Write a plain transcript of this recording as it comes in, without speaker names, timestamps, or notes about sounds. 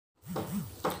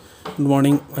Good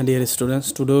morning, my dear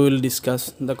students. Today we will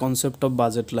discuss the concept of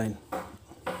budget line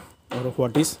or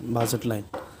what is budget line.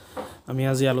 আমি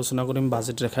আজি আলোচনা কৰিম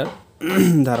budget ৰেখাৰ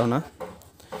ধাৰণা.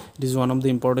 It is one of the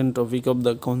important topic of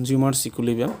the consumer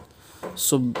equilibrium.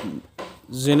 So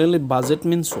generally budget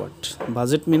means what?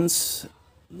 Budget means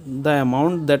the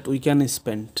amount that we can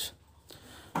spend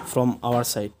from our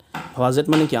side. Budget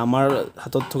মানে কি আমাৰ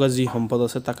হাতত থকা যি সম্পদ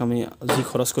আছে তাক আমি যি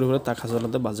খৰচ কৰিব তাক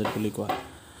আচলতে বাজেট বুলি কোৱা.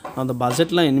 Now the budget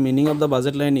line, meaning of the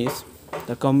budget line is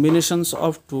the combinations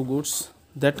of two goods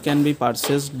that can be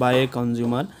purchased by a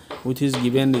consumer with his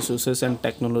given resources and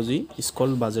technology is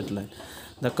called budget line.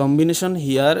 The combination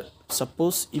here,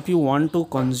 suppose if you want to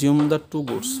consume the two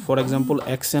goods, for example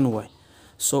X and Y.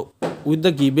 So with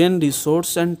the given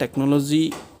resource and technology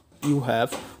you have,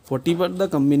 whatever the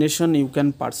combination you can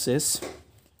purchase,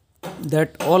 that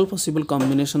all possible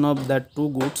combination of that two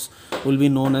goods will be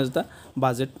known as the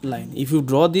budget line. If you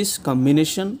draw this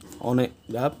combination on a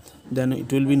graph, then it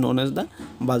will be known as the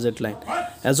budget line.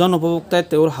 এজন উপভোক্তাই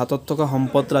তেওঁৰ হাতত থকা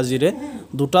সম্পদ ৰাজিৰে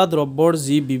দুটা দ্ৰব্যৰ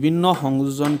যি বিভিন্ন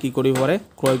সংযোজন কি কৰিব পাৰে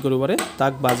ক্ৰয় কৰিব পাৰে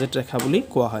তাক বাজেট ৰেখা বুলি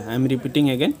কোৱা হয়. I am repeating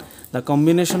again, the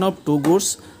combination of two goods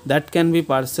that can be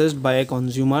purchased by a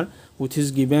consumer with his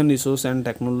given resource and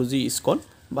technology is called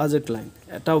budget line.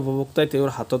 এটা উপভোক্তাই তেওঁৰ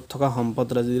হাতত থকা সম্পদ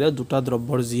ৰাজিৰে দুটা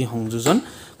দ্ৰব্যৰ যি সংযোজন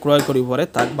ক্ৰয় কৰিব পাৰে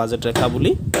তাক বাজেট ৰেখা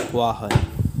বুলি কোৱা হয়.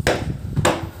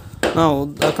 Now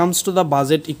comes to the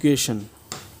budget equation.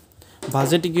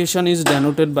 Budget equation is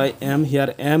denoted by M.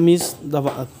 Here M is the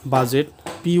budget,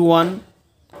 P1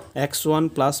 X1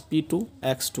 plus P2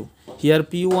 X2. Here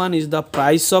P1 is the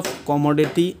price of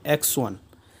commodity X1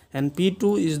 and P2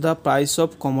 is the price of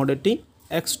commodity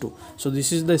X2. So this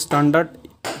is the standard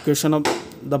equation of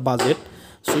the budget.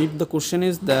 So if the question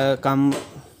is comes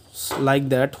like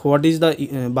that, what is the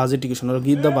budget equation, or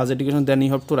give the budget equation, then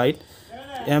you have to write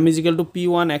M is equal to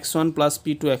P1 X1 plus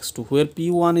P2 X2, where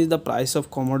P1 is the price of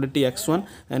commodity X1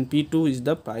 and P2 is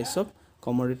the price of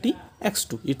commodity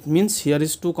X2. It means here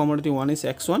is two commodity, one is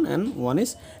X1 and one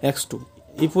is X2.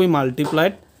 If we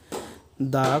multiplied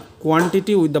the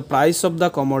quantity with the price of the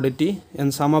commodity and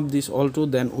sum of this all two,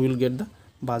 then we will get the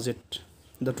budget,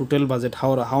 the total budget,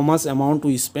 how much amount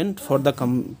we spend for the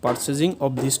purchasing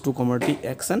of these two commodity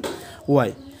X and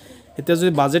Y. এতিয়া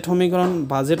যদি budget সমীকৰণ,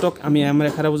 বাজেটক আমি M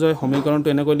ৰেখাৰে বুজাই সমীকৰণটো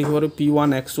এনেকৈ লিখিব পাৰোঁ P1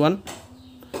 X1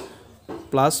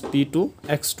 plus P2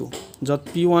 X2, য'ত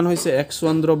P1 হৈছে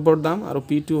X1 দ্ৰব্যৰ দাম আৰু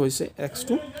P2 হৈছে X2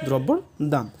 দ্ৰব্যৰ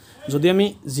দাম. যদি আমি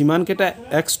যিমানকেইটা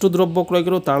X2 দ্ৰব্য ক্ৰয়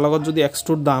কৰোঁ তাৰ লগত যদি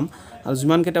X2ৰ দাম আৰু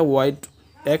যিমানকেইটা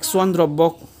X1 দ্ৰব্য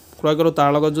ক্ৰয় কৰোঁ তাৰ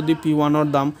লগত যদি P1ৰ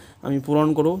দাম আমি পূৰণ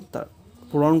কৰোঁ,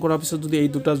 পূৰণ কৰাৰ পিছত যদি এই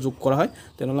দুটা যোগ কৰা হয়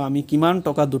তেনেহ'লে আমি কিমান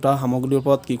টকা দুটা সামগ্ৰীৰ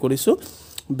ওপৰত কি কৰিছোঁ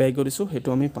ব্যয় কৰিছোঁ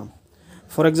সেইটো আমি পাম.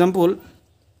 For example,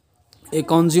 a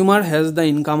consumer has the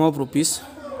income of rupees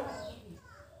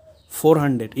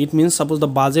 400. It means suppose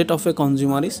the budget of a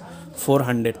consumer is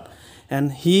 400 and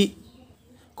he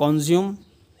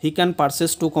can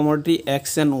purchase two commodity X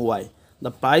and Y.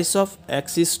 The price of X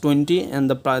is 20 and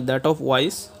that of Y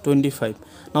is 25.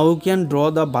 Now we can draw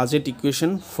the budget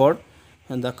equation for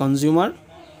the consumer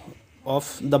of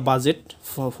the budget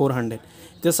for 400.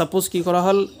 Then suppose কি কৰা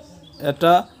হল,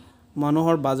 এটা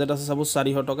মানুহৰ budget আছে suppose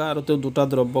 400 টকা আৰু তেওঁ দুটা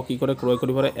দ্ৰব্য কি কৰে ক্ৰয়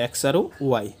কৰিব পাৰে X আৰু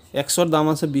Y. X ৰ দাম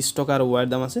আছে 20 টকা আৰু Y ৰ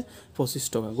দাম আছে 25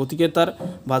 টকা. গতিকে তাৰ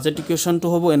বাজেট ইকুৱেশ্যনটো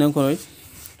হ'ব এনেকৈ,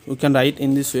 we can write in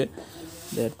this way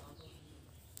that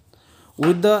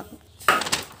with the,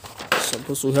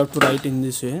 suppose we have to write in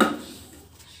this way,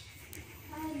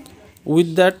 with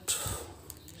that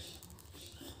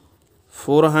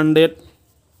 400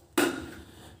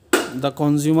 the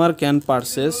consumer can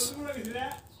purchase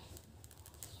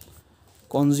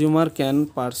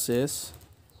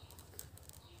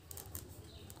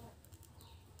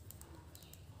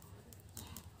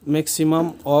maximum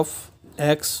of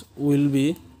X will be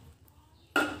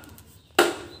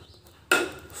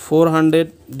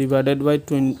 400 divided by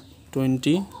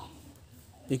 20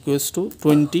 equals to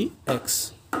 20X.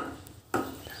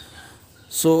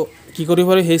 So কি কৰিব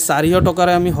পাৰি, সেই 400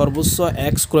 টকাৰে আমি সৰ্বোচ্চ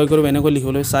X ক্ৰয় কৰিব এনেকৈ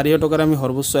লিখিবলৈ, 400 টকাৰে আমি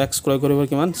সৰ্বোচ্চ X ক্ৰয় কৰিব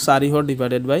কিমান 400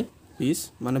 divided by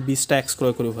 20 মানে 20টা X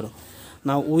ক্ৰয় কৰিব পাৰোঁ.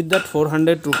 Now with that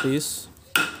 400 rupees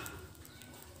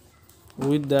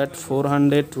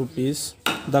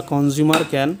the consumer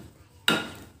can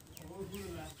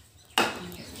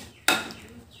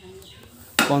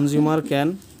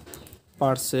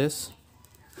purchase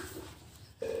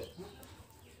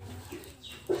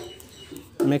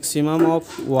maximum of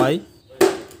Y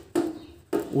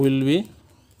will be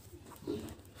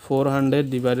 400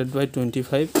 divided by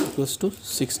 25 equals to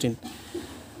 16.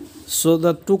 So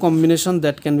the two combination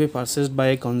that can be purchased by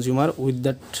a consumer with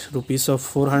that rupees of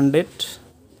 400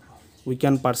 we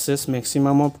can purchase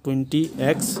maximum of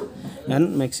 20x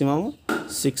and maximum of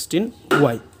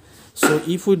 16y. So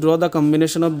if we draw the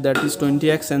combination of that is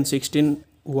 20x and 16y,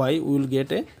 we will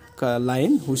get a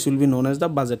line which will be known as the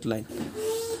budget line.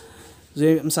 যে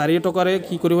 4 টকাৰে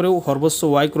কি কৰিব পাৰো সৰ্বোচ্চ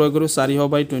y ক্ৰয় কৰো 4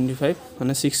 বাই 25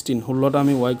 মানে 16 16টা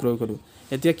আমি y ক্ৰয় কৰো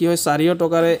এতিয়া কি হয় 4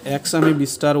 টকাৰে x আমি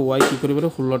 20 টাৰ y কি কৰিব পাৰো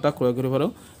 16টা ক্ৰয় কৰিব পাৰো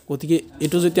গতিকে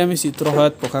এটো যদি আমি চিত্ৰ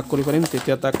হয়ত প্ৰকাশ কৰি পাৰিম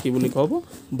তেতিয়া তাক কি বুলি কব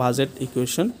বাজেট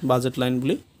ইকুৱেচন বাজেট লাইন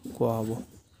বুলি কোৱা হ'ব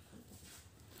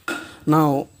now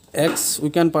x we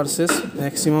can purchase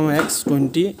maximum x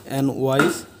 20 and y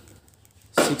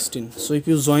 16 so if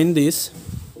you join this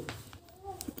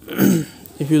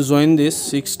if you join this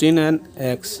 16 and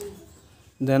x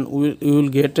then you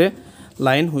will get a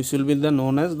line which will be the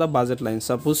known as the budget line.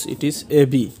 Suppose it is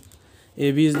AB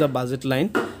is the budget line.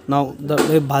 Now the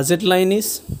budget line is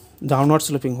downward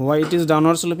sloping. Why it is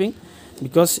downward sloping?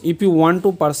 Because if you want to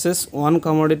purchase one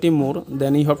commodity more,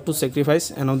 then you have to sacrifice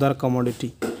another commodity.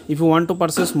 If you want to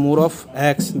purchase more of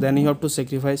X, then you have to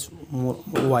sacrifice more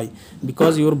Y,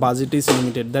 because your budget is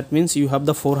limited. That means you have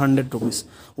the 400 rupees.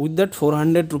 With that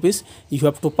 400 rupees, you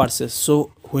have to purchase. So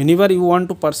whenever you want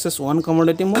to purchase one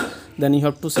commodity more, then you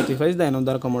have to sacrifice the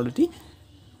another commodity,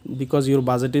 because your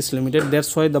budget is limited.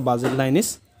 That's why the budget line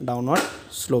is downward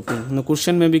sloping. The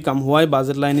question may become, why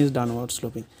budget line is downward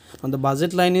sloping? And the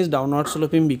budget line is downward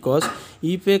sloping because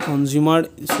if a consumer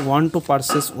want to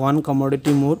purchase one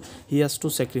commodity more, he has to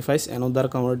sacrifice another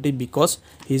commodity because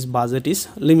his budget is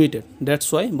limited.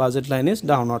 That's why budget line is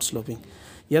downward sloping.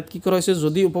 ইয়াত কি কৰা হৈছে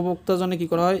যদি উপভোক্তাজনে কি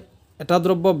কৰা হয় এটা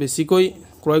দ্ৰব্য বেছিকৈ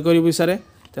ক্ৰয় কৰিব বিচাৰে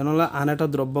তেনেহলে আন এটা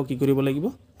দ্ৰব্য কি কৰিব লাগিব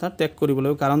তাৰ ত্যাগ কৰিব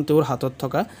লাগিব কাৰণ তেওঁৰ হাতত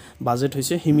থকা বাজেট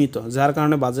হৈছে সীমিত যাৰ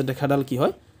কাৰণে বাজেট ৰেখাডাল কি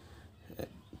হয়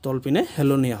তলপিনে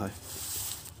হেলনিয়া হয়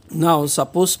Now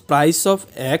suppose price of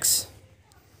X,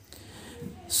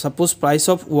 suppose price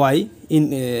of Y in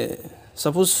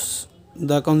suppose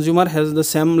the consumer has the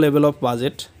same level of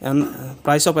budget and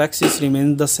price of X is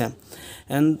remains the same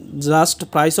and just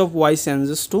price of Y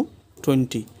changes to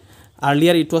 20.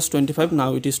 Earlier it was 25, now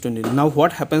it is 20. Now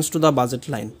what happens to the budget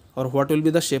line, or what will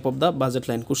be the shape of the budget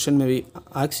line? Question may be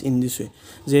asked in this way.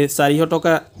 যে 400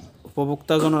 টাকা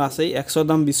উপভোক্তাজনৰ আছে 100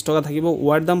 দাম 20 টাকা থাকিব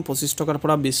war দাম 25 টাকাৰ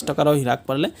পৰা 20 টাকাৰ হিৰাক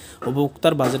পাৰলে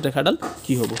উপভোক্তাৰ budget ৰেখাডাল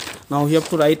কি হ'ব নাও he have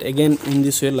to right again in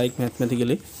this way like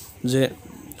mathematically যে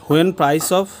when price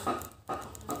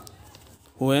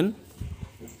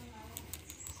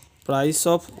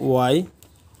of y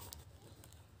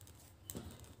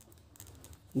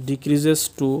decreases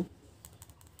to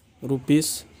rupees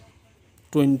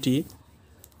 20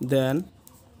 then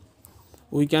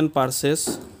we can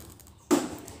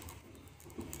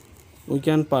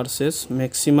purchase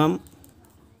maximum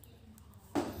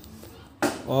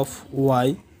of y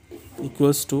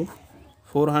equals to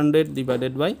 400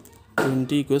 divided by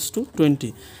 20 equals to 20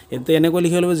 এতে এনেকৈ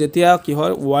লিখিব যেতিয়া কি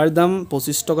হয় y দাম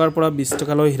 25 টাকাৰ পৰা 20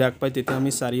 টাকালৈ হিৰাক পায় তেতিয়া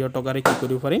আমি 400 টাকাৰে কি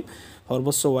কৰিব পাৰিম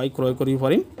সৰ্বোচ্চ y ক্ৰয় কৰিব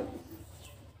পাৰিম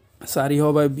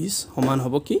 400 বাই 20 সমান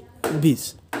হ'ব কি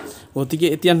 20 গতিকে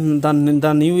এতিয়া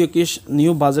the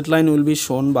new budget line will be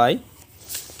shown by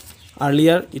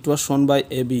earlier it was shown by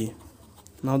AB.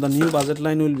 Now the new budget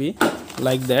line will be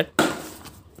like that.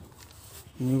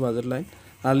 New budget line.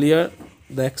 Earlier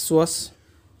the X was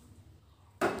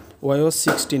Y was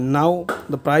 16. Now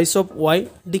the price of Y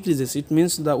decreases. It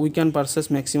means that we can purchase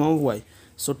maximum of Y.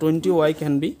 So 20Y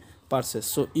can be purchased.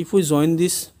 So if we join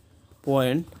this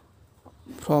point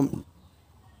from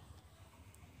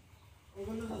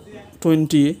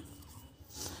 20,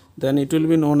 then it will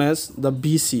be known as the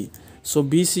BC. So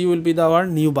BC will be our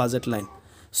new budget line.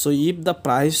 So if the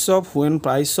when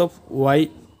price of Y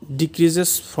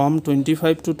decreases from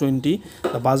 25 to 20,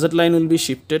 the budget line will be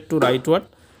shifted to rightward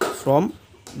from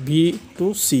B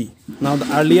to C. Now the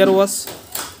earlier was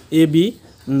AB,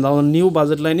 now new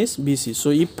budget line is BC. So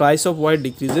if price of Y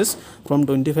decreases from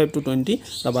 25 to 20,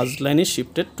 the budget line is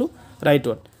shifted to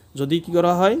rightward. যদি কি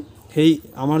কৰা হয় হেই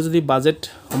আমাৰ যদি budget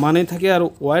সমানে থাকে আৰু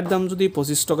war দাম যদি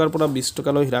 25 টাকাৰ পৰা 20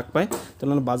 টাকালৈ হিৰাক পায়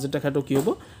তেনলে বাজেট ৰেখাটো কি হ'ব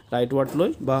ৰাইটওয়াৰ্ড লৈ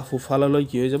বা ফুফাললৈ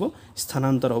কি হৈ যাব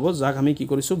স্থানান্তৰ হ'ব যাক আমি কি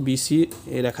কৰিছো বিসি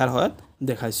ৰেখাৰ সহায়ত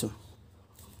দেখাইছো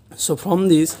so from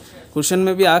this question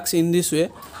may be asked in this way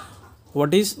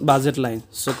what is budget line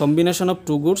so combination of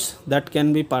two goods that can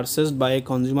be purchased by a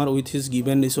consumer with his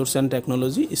given resource and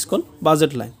technology is called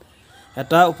budget line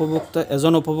এটা উপভোক্তা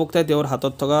এজন উপভোক্তাই তেওঁৰ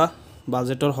হাতত থকা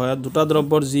বাজেটৰ সহায়ত দুটা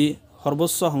দ্ৰব্যৰ যি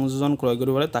সৰ্বোচ্চ সংযোজন ক্ৰয়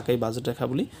কৰিব পাৰে তাকেই বাজেট ৰেখা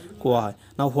বুলি কোৱা হয়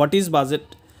now what is budget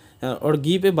or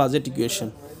give a budget equation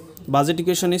budget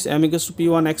equation is m equals to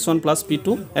p1 x1 plus p2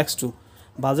 x2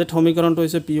 budget সমীকৰণটো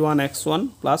হৈছে p1 x1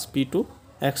 plus p2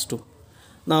 x2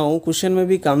 now question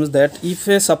maybe comes that if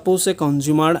suppose a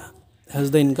consumer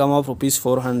has the income of rupees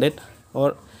 400, or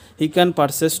he can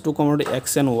purchase two commodity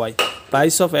X and Y.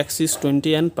 Price of X is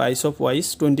 20 and price of Y is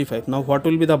 25. Now what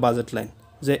will be the budget line?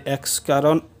 যে X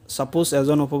কারণ suppose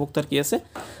এজন উপভোক্তাৰ কি আছে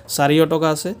 400 টকা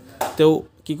আছে তেও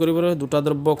কি কৰিব পাৰে দুটা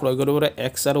দ্ৰব্য ক্ৰয় কৰিব পাৰে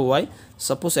X আৰু Y.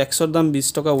 suppose X ৰ দাম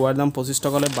 20 টকা Y ৰ দাম 25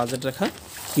 টকা হলে বাজেট ৰেখা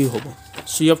কি হ'ব?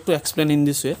 so you have to explain in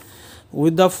this way.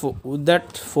 With that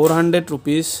 400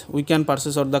 rupees we can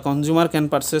purchase, or the consumer can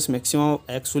purchase, maximum of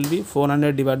X will be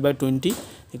 400 divided by 20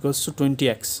 equals to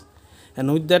 20X.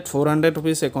 And with that 400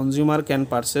 rupees a consumer can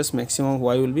purchase, maximum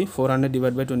Y will be 400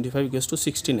 divided by 25 equals to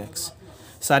 16X.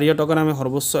 400 টকাৰ আমি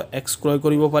সৰ্বোচ্চ X ক্ৰয়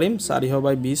কৰিব পাৰিম 400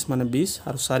 বাই 20 মানে 20,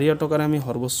 আৰু 400 টকাৰ আমি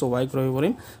সৰ্বোচ্চ Y ক্ৰয়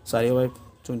কৰিম 400 বাই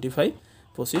 25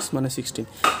 25 মানে 16.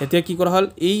 এতিয়া কি কৰা হল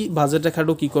এই বাজেট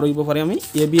ৰেখাটো কি কৰিব পাৰি আমি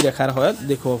AB ৰেখাৰ সহায়ত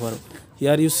দেখুৱাব পাৰো.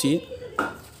 Here you see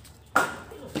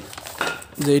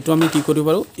যে এটো আমি কি কৰিব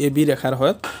পাৰো AB ৰেখাৰ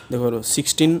সহায়ত দেখুৱাব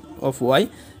 16 of Y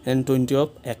and 20 of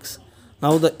X.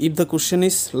 Now if the question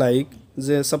is like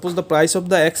যে suppose the price of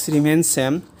the X remains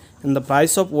same and the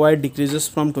price of Y decreases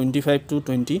from 25 to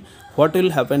 20, what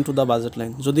will happen to the budget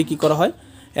line? যদি কি কৰা হয়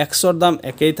X ৰ দাম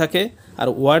একেই থাকে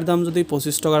আৰু Y ৰ দাম যদি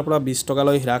 25 টকাৰ পৰা 20 টকা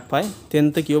লৈ হ্ৰাস পায়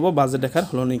তেন্তে কি হ'ব বাজেট ৰেখাৰ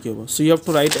হলনি কি হ'ব? so you have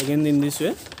to write again in this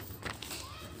way.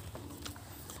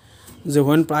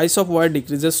 When price of Y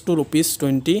decreases to rupees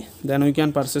 20, then we can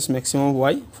purchase maximum of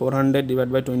Y 400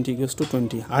 divided by 20 equals to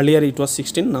 20. Earlier it was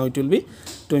 16, now it will be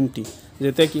 20.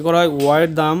 যেতে কি কৰা হয় Y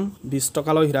ৰ দাম 20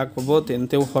 টকা লৈ হ্ৰাস পাব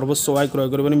তেন্তে সৰ্বোচ্চ Y ক্ৰয়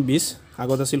কৰিব পাৰিম 20,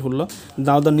 আগত আছিল 16.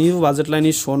 Now the new budget line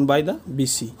is shown by the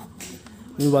BC.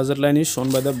 New budget line is shown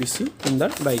by the BC in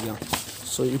that diagram.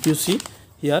 So if you see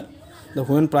here,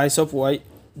 when price of Y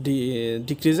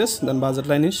decreases, then budget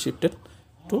line is shifted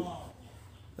to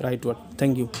rightward.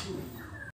 Thank you.